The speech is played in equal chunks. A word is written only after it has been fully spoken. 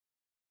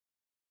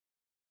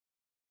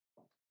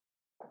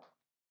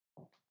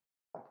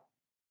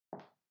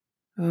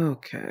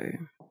Okay.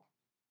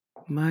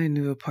 My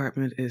new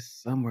apartment is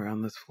somewhere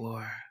on this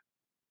floor.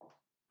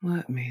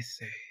 Let me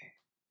see.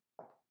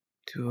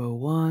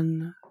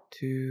 201,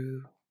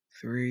 2,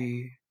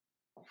 3,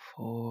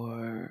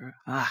 4.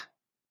 Ah,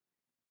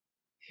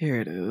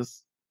 here it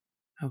is.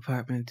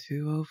 Apartment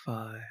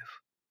 205.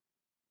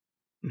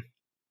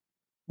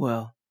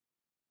 Well,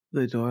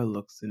 the door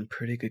looks in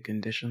pretty good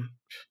condition.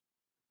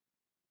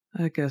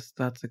 I guess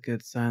that's a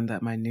good sign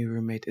that my new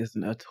roommate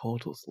isn't a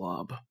total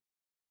slob.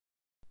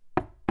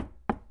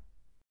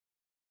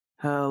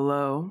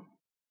 Hello?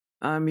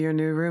 I'm your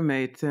new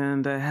roommate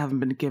and I haven't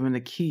been given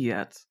a key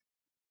yet.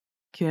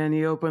 Can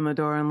you open the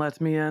door and let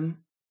me in?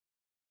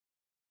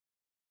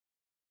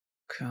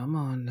 Come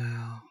on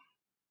now.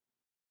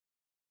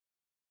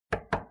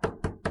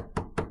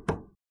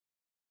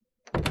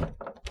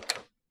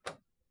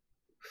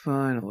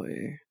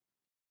 Finally.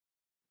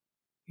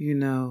 You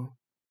know,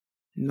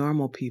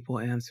 normal people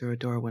answer a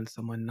door when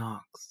someone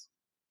knocks.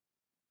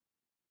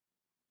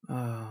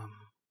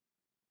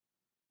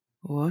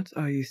 What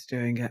are you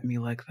staring at me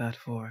like that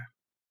for?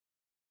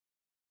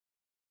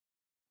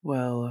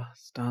 Well,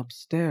 stop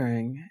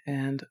staring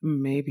and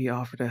maybe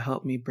offer to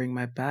help me bring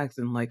my bags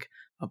in like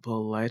a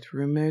polite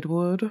roommate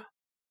would?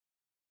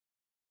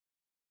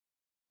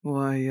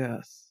 Why,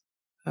 yes,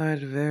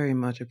 I'd very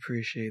much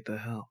appreciate the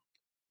help.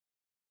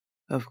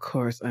 Of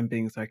course, I'm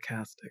being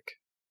sarcastic.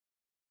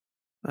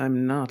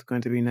 I'm not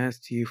going to be nice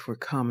to you for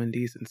common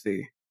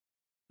decency,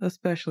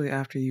 especially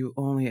after you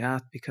only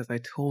asked because I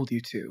told you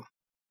to.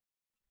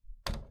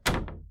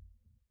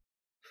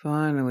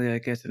 Finally, I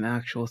get an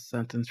actual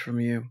sentence from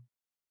you.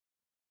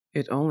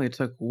 It only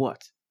took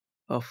what?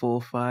 A full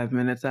 5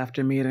 minutes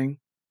after meeting?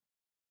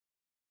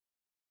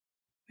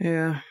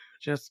 Yeah,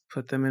 just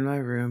put them in my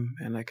room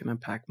and I can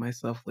unpack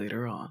myself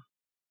later on.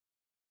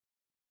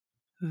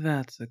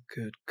 That's a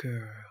good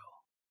girl.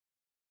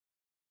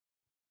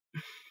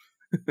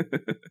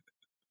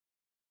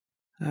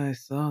 I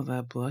saw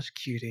that blush,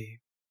 cutie.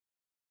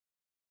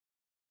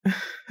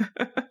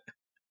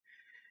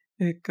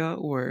 It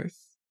got worse.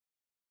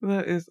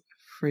 That is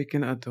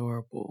freaking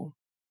adorable.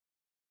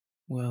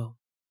 Well,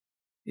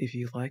 if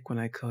you like when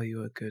I call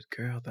you a good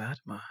girl that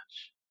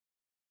much,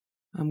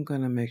 I'm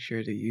gonna make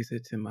sure to use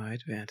it to my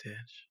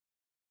advantage.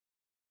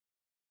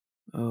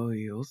 Oh,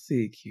 you'll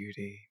see,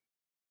 cutie.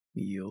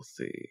 You'll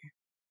see.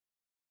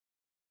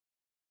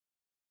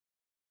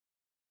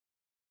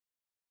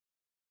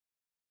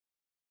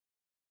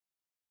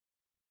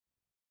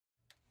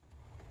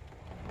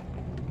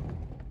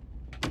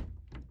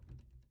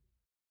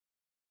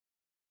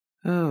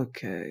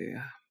 Okay,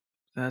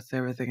 that's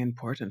everything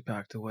important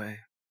packed away.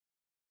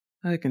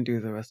 I can do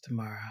the rest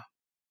tomorrow.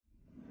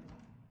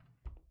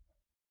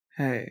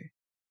 Hey,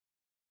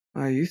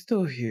 are you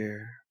still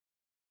here?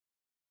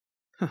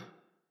 Huh,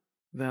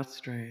 that's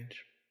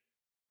strange.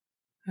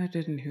 I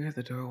didn't hear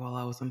the door while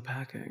I was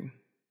unpacking.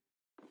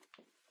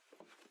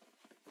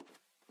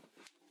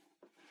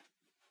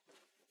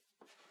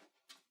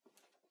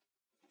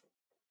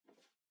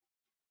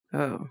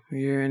 Oh,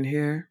 you're in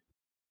here?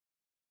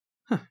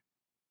 Huh,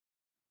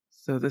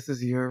 so this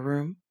is your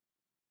room?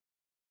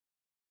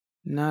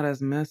 Not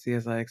as messy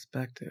as I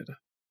expected.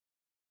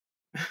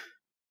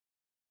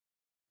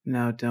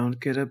 Now don't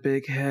get a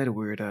big head,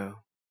 weirdo.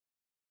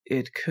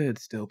 It could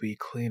still be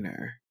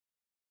cleaner.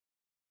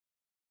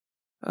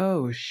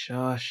 Oh,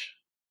 shush.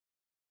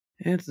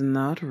 It's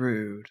not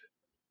rude.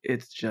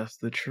 It's just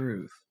the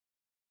truth.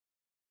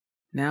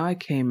 Now I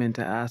came in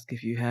to ask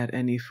if you had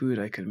any food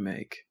I could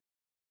make.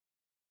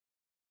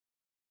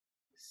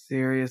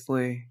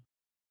 Seriously?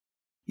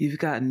 You've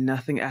got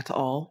nothing at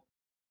all?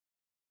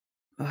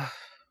 Ugh.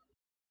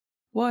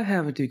 Why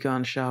haven't you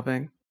gone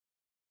shopping?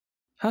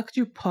 How could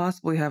you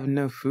possibly have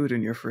no food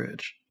in your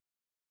fridge?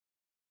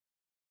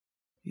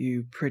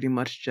 You pretty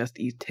much just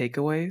eat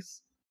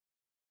takeaways?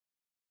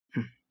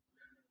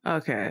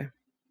 Okay,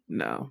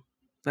 no,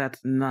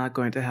 that's not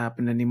going to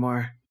happen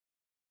anymore.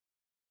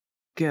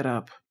 Get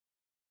up.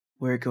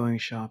 We're going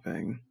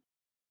shopping.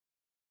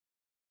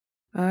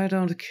 I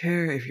don't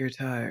care if you're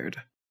tired.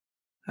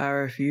 I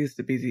refuse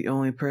to be the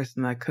only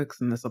person that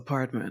cooks in this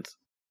apartment.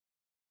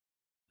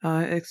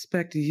 I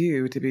expect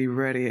you to be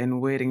ready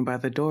and waiting by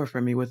the door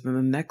for me within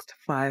the next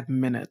 5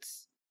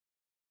 minutes.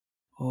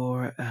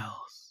 Or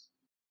else.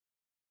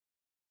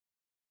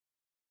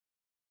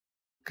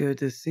 Good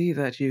to see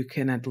that you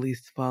can at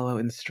least follow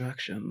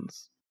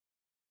instructions.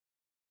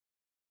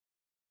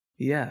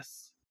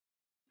 Yes,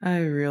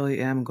 I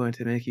really am going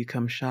to make you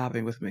come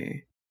shopping with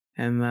me,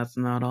 and that's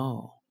not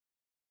all.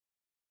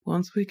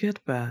 Once we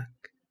get back,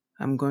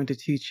 I'm going to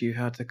teach you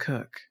how to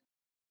cook.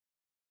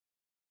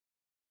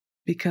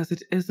 Because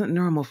it isn't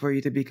normal for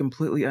you to be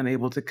completely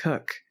unable to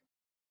cook.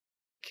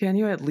 Can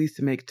you at least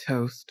make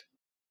toast?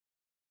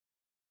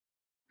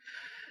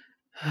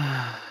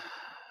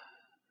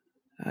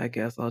 I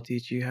guess I'll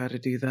teach you how to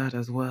do that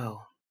as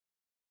well.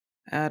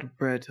 Add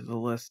bread to the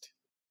list.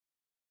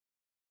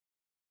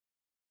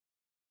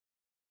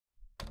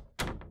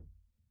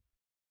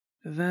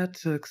 That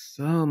took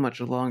so much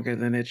longer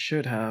than it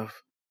should have.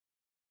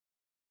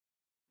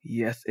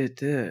 Yes, it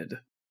did.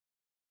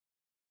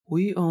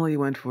 We only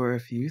went for a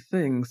few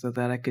things so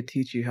that I could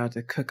teach you how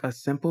to cook a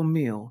simple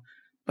meal,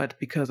 but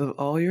because of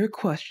all your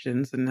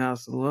questions and how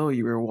slow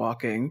you were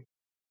walking.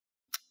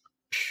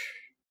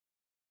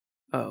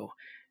 Oh,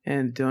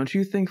 and don't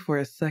you think for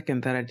a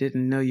second that I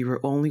didn't know you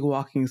were only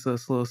walking so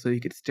slow so you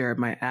could stare at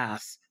my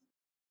ass.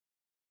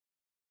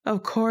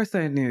 Of course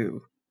I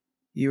knew.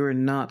 You were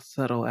not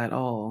subtle at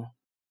all.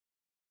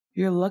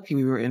 You're lucky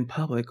we were in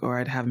public or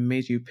I'd have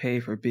made you pay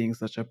for being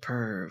such a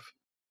perv.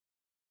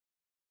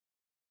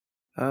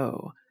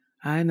 Oh,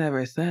 I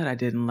never said I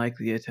didn't like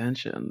the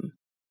attention.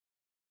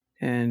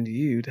 And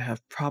you'd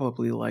have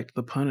probably liked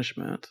the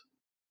punishment.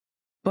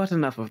 But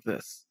enough of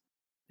this.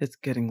 It's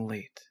getting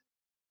late,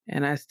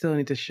 and I still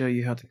need to show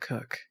you how to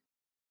cook.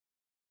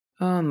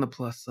 On the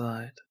plus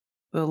side,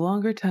 the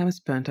longer time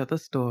spent at the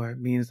store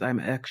means I'm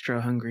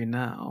extra hungry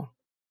now.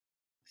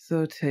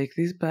 So take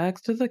these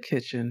bags to the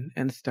kitchen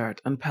and start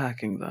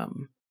unpacking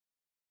them.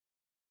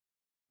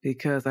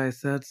 Because I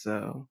said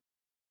so.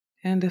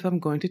 And if I'm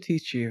going to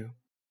teach you,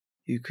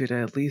 you could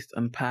at least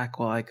unpack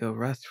while I go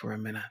rest for a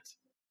minute.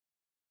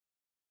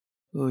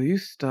 Will you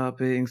stop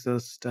being so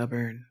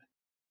stubborn?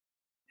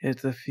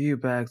 It's a few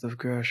bags of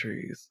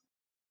groceries.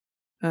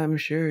 I'm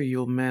sure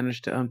you'll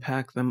manage to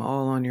unpack them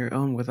all on your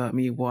own without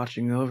me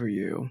watching over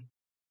you.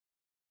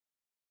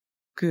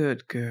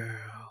 Good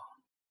girl.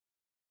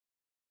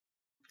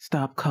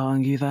 Stop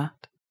calling you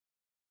that?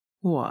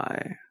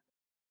 Why?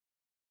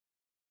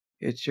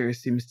 It sure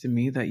seems to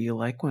me that you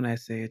like when I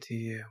say it to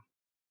you.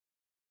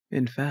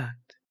 In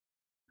fact,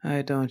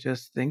 I don't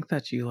just think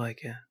that you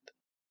like it.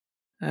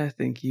 I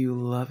think you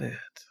love it.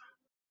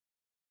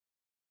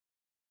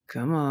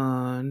 Come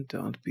on,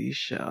 don't be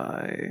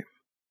shy.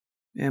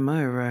 Am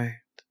I right?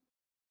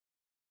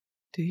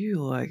 Do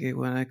you like it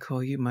when I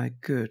call you my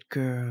good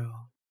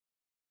girl?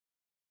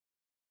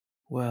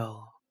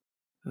 Well,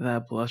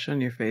 that blush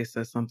on your face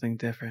says something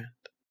different.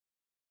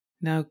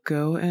 Now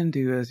go and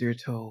do as you're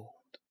told.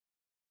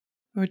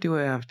 Or do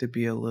I have to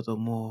be a little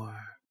more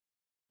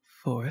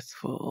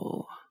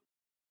forceful?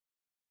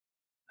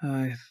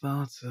 I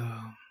thought so.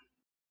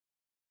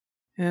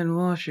 And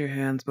wash your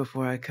hands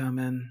before I come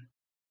in.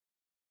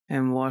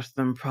 And wash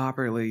them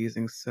properly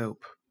using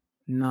soap,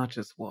 not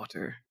just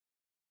water.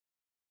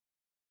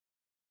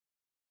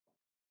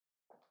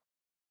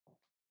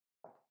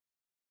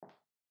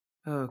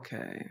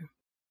 Okay.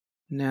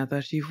 Now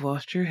that you've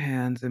washed your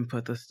hands and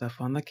put the stuff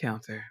on the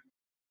counter,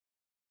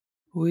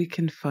 we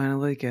can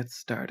finally get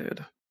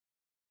started.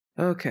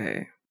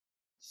 Okay,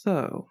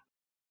 so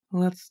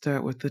let's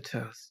start with the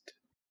toast.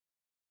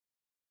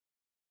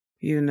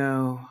 You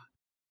know,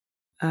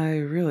 I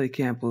really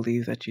can't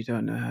believe that you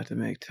don't know how to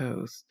make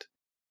toast.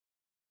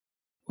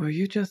 Were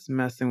you just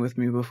messing with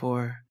me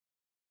before?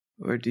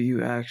 Or do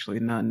you actually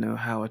not know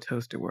how a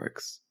toaster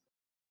works?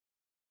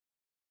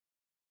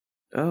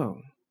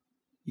 Oh,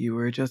 you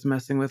were just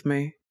messing with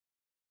me?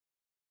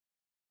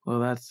 Well,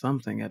 that's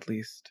something at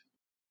least.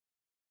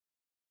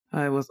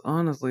 I was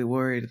honestly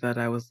worried that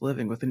I was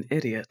living with an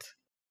idiot.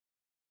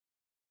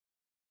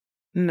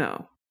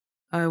 No,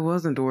 I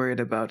wasn't worried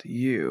about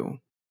you.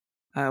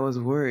 I was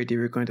worried you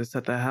were going to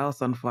set the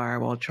house on fire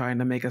while trying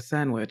to make a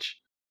sandwich.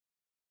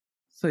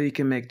 So you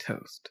can make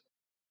toast.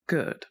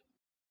 Good.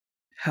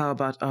 How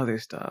about other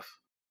stuff?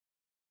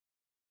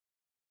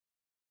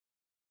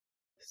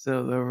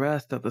 So the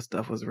rest of the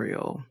stuff was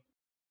real.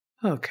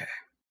 Okay.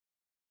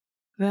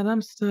 Then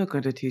I'm still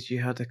going to teach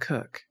you how to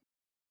cook.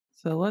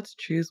 So let's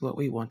choose what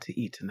we want to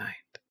eat tonight.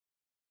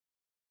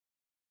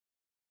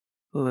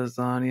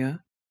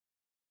 Lasagna?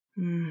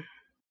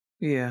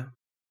 Yeah,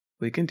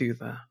 we can do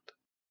that.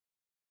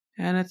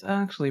 And it's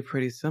actually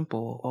pretty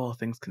simple, all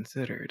things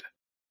considered.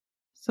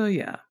 So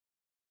yeah,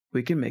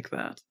 we can make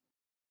that.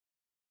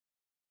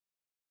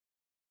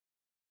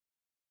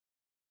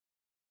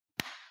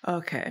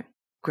 Okay,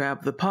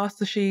 grab the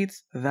pasta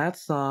sheets, that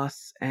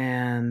sauce,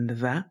 and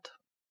that.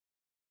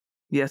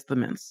 Yes, the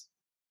mince.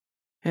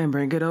 And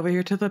bring it over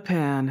here to the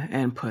pan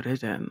and put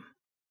it in.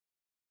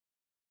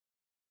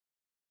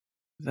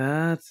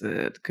 That's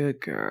it,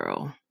 good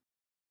girl.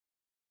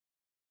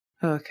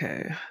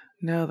 Okay,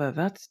 now that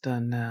that's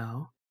done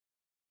now,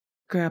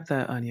 grab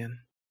that onion.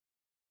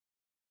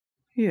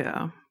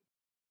 Yeah,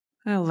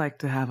 I like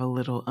to have a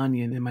little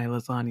onion in my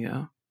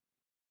lasagna.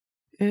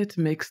 It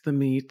makes the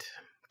meat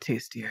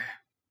tastier.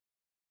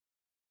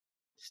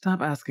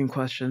 Stop asking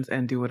questions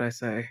and do what I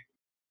say.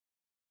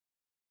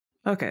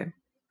 Okay,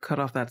 cut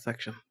off that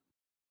section.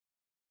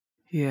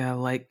 Yeah,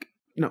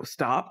 no,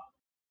 stop.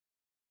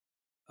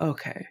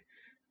 Okay,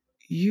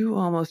 you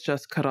almost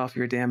just cut off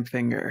your damn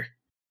finger.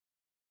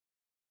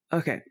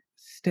 Okay,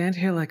 stand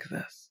here like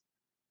this,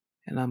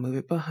 and I'll move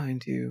it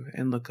behind you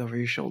and look over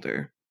your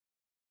shoulder.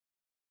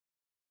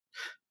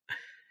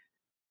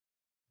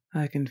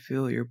 I can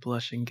feel your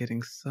blushing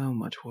getting so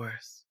much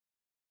worse.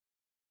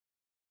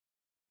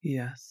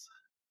 Yes,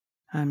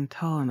 I'm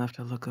tall enough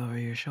to look over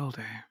your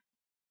shoulder.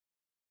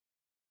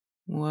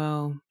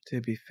 Well, to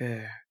be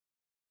fair,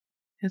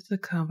 it's a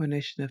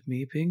combination of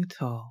me being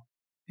tall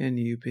and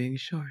you being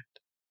short.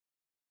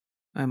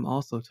 I'm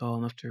also tall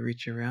enough to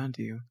reach around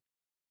you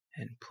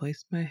and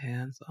place my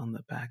hands on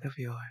the back of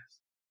yours,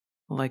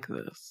 like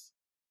this.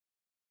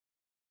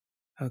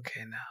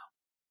 Okay, now,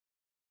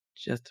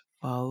 just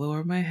follow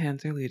where my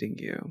hands are leading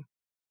you,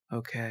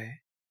 okay?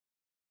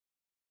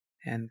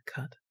 And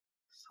cut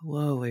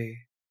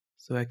slowly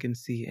so I can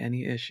see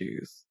any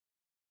issues,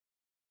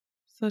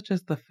 such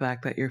as the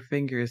fact that your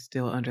finger is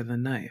still under the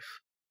knife.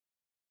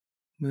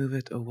 Move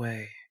it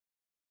away.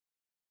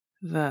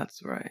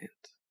 That's right.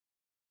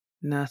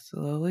 Now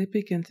slowly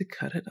begin to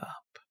cut it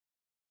up.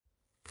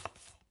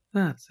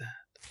 That's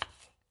it.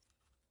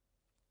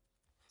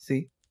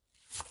 See?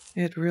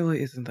 It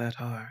really isn't that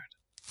hard.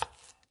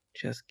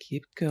 Just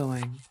keep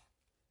going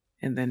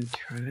and then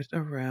turn it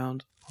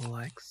around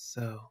like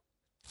so.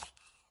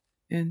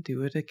 And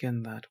do it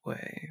again that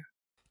way.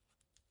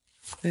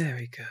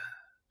 Very good.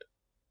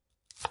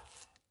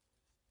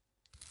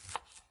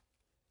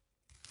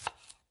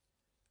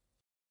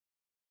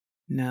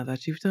 Now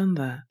that you've done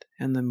that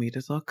and the meat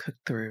is all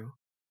cooked through,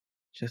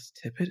 just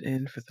tip it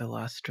in for the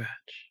last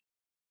stretch.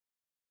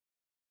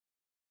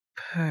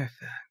 Perfect.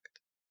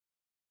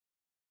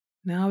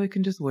 Now we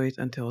can just wait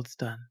until it's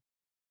done,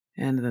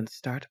 and then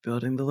start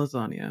building the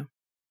lasagna.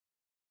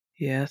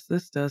 Yes,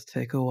 this does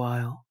take a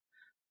while,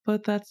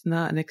 but that's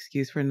not an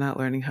excuse for not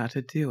learning how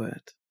to do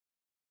it.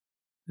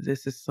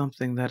 This is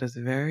something that is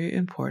very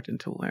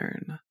important to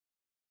learn.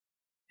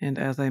 And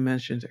as I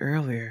mentioned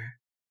earlier,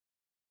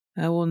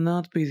 I will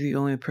not be the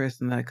only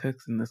person that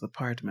cooks in this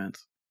apartment.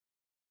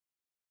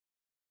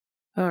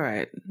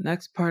 Alright,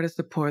 next part is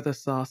to pour the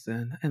sauce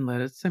in and let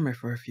it simmer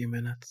for a few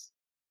minutes.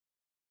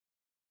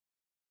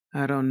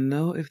 I don't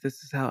know if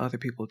this is how other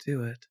people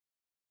do it.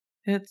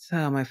 It's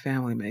how my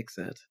family makes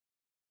it.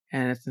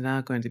 And it's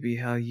not going to be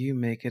how you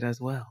make it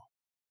as well.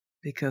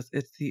 Because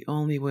it's the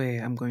only way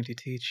I'm going to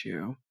teach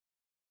you.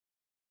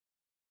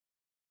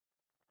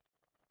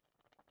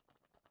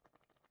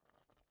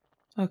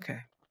 Okay,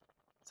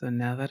 so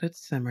now that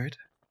it's simmered,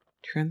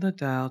 turn the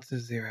dial to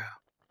 0.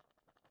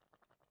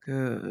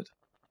 Good.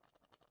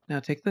 Now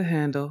take the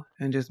handle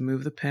and just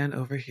move the pan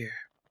over here.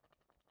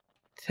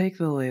 Take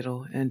the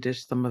ladle and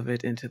dish some of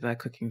it into that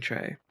cooking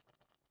tray.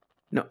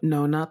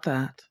 No, not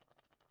that.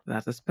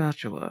 That's a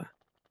spatula.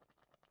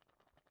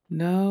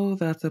 No,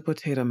 that's a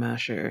potato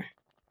masher.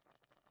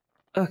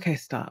 Okay,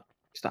 stop.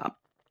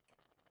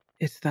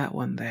 It's that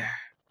one there.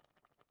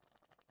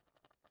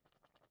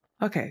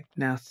 Okay,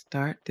 now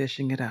start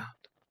dishing it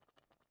out.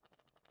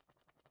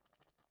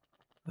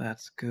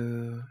 That's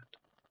good.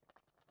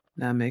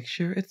 Now make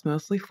sure it's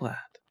mostly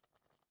flat.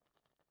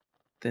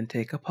 Then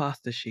take a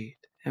pasta sheet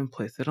and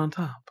place it on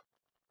top.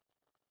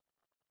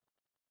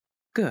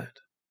 Good.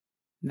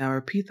 Now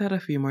repeat that a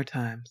few more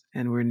times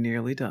and we're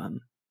nearly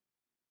done.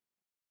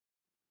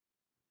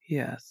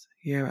 Yes,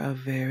 you're a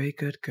very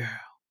good girl.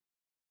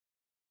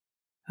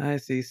 I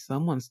see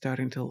someone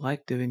starting to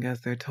like doing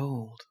as they're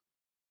told.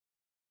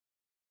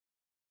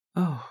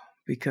 Oh,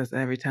 because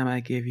every time I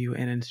give you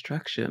an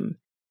instruction,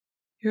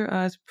 your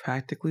eyes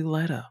practically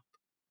light up.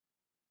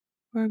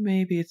 Or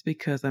maybe it's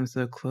because I'm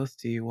so close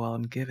to you while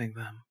I'm giving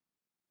them.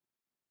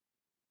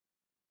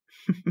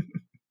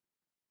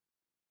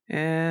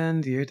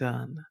 And you're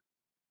done.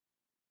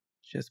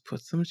 Just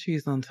put some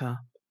cheese on top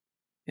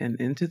and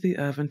into the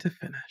oven to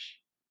finish.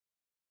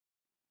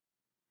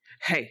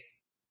 Hey!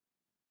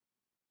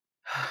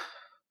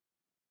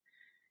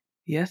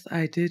 Yes,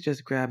 I did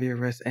just grab your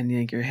wrist and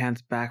yank your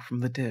hands back from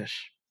the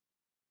dish.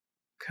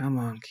 Come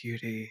on,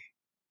 cutie.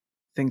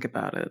 Think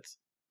about it.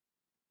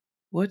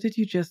 What did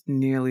you just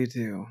nearly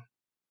do?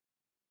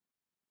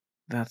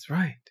 That's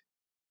right.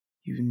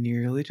 You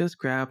nearly just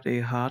grabbed a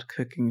hot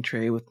cooking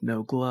tray with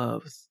no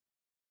gloves.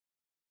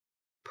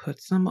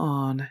 Put some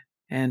on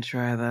and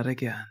try that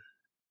again.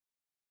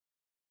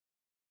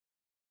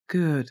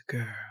 Good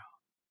girl.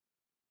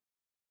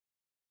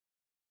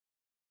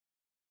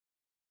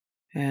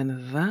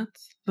 And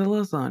that's the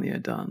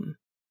lasagna done.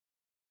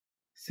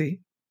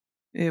 See?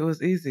 It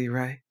was easy,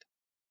 right?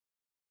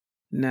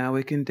 Now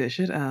we can dish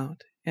it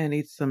out and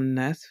eat some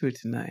nice food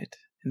tonight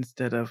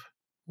instead of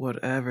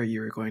whatever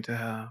you were going to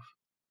have.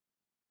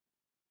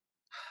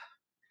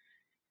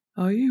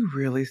 Are you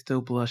really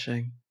still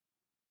blushing?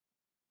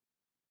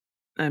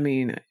 I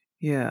mean,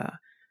 yeah,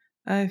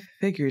 I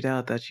figured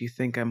out that you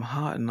think I'm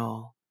hot and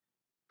all,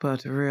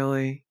 but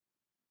really?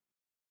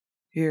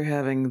 You're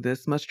having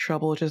this much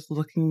trouble just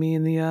looking me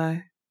in the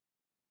eye?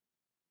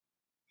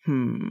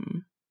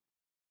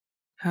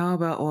 How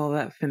about while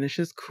that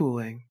finishes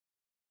cooling,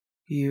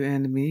 you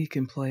and me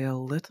can play a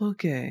little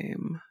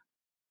game?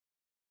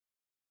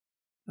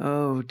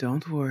 Oh,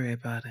 don't worry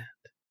about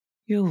it.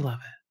 You'll love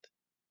it.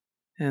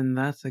 And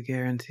that's a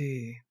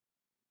guarantee.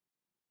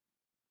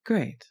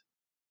 Great.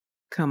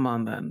 Come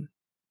on then.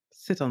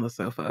 Sit on the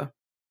sofa.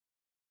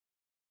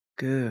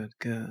 Good.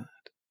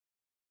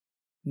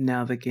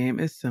 Now the game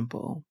is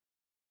simple.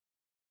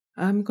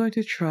 I'm going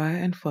to try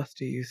and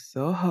fluster you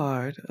so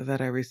hard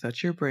that I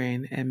reset your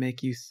brain and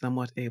make you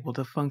somewhat able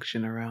to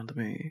function around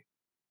me.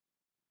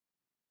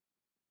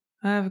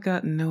 I've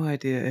got no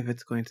idea if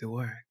it's going to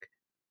work,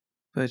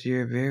 But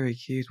you're very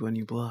cute when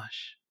you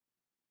blush.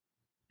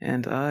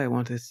 And I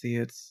want to see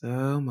it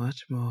so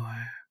much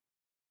more.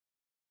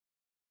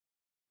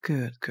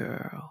 Good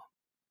girl.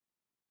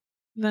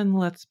 Then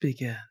let's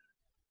begin.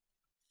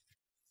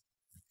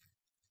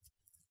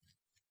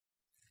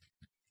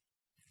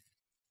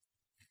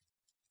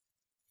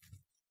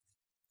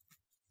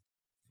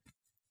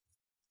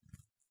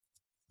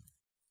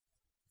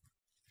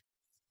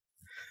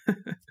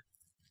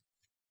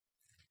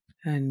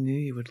 I knew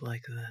you would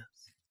like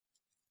this.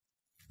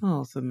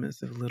 All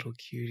submissive little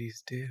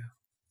cuties do.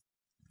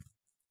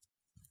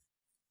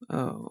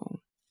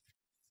 Oh,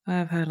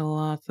 I've had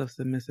lots of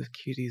submissive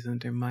cuties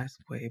under my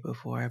sway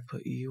before I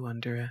put you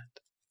under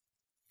it.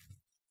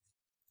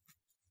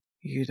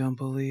 You don't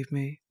believe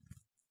me?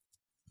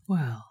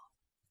 Well,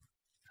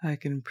 I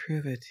can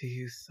prove it to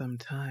you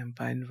sometime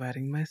by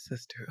inviting my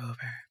sister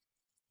over.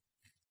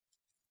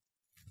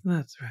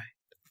 That's right.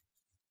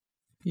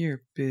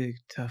 Your big,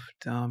 tough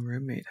Dom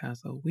roommate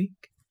has a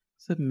weak,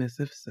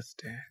 submissive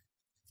sister.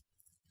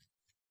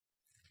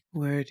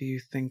 Where do you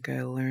think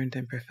I learned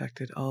and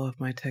perfected all of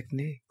my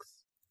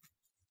techniques?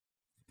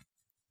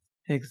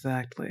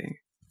 Exactly.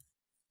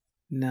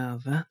 Now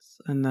that's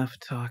enough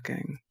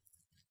talking.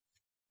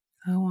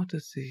 I want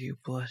to see you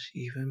blush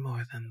even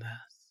more than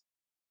this.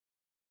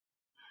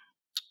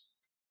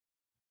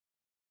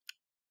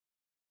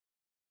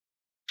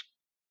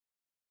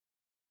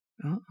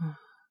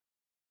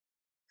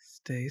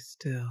 Stay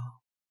still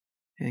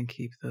and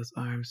keep those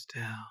arms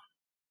down.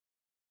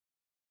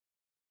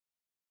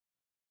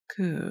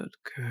 Good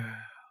girl.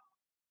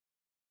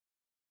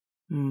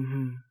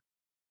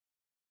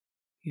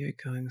 You're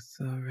going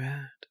so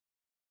red.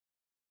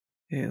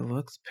 It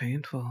looks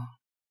painful.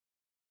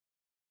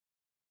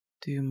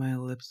 Do my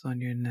lips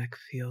on your neck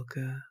feel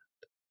good?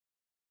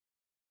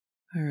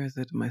 Or is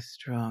it my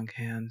strong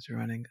hands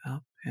running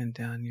up and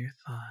down your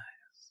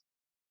thighs?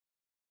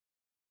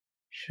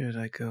 Should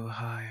I go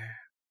higher?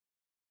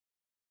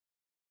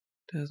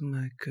 Does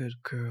my good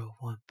girl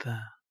want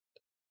that?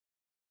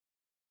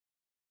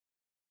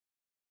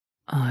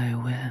 I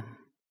win.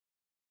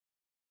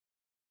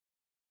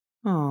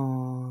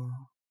 Oh,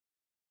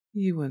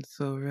 you went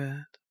so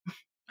red.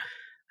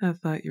 I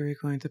thought you were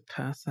going to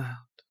pass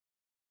out.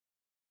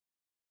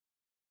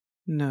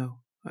 No,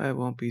 I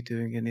won't be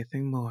doing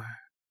anything more.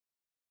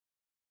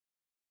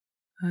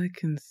 I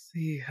can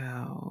see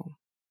how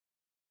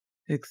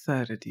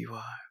excited you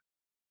are.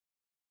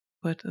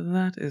 But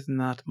that is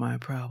not my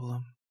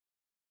problem.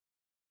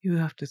 You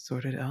have to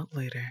sort it out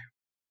later.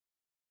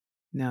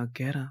 Now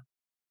get up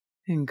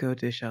and go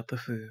dish out the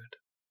food.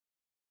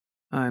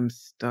 I'm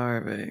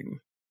starving.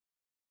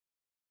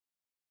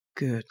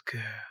 Good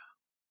girl.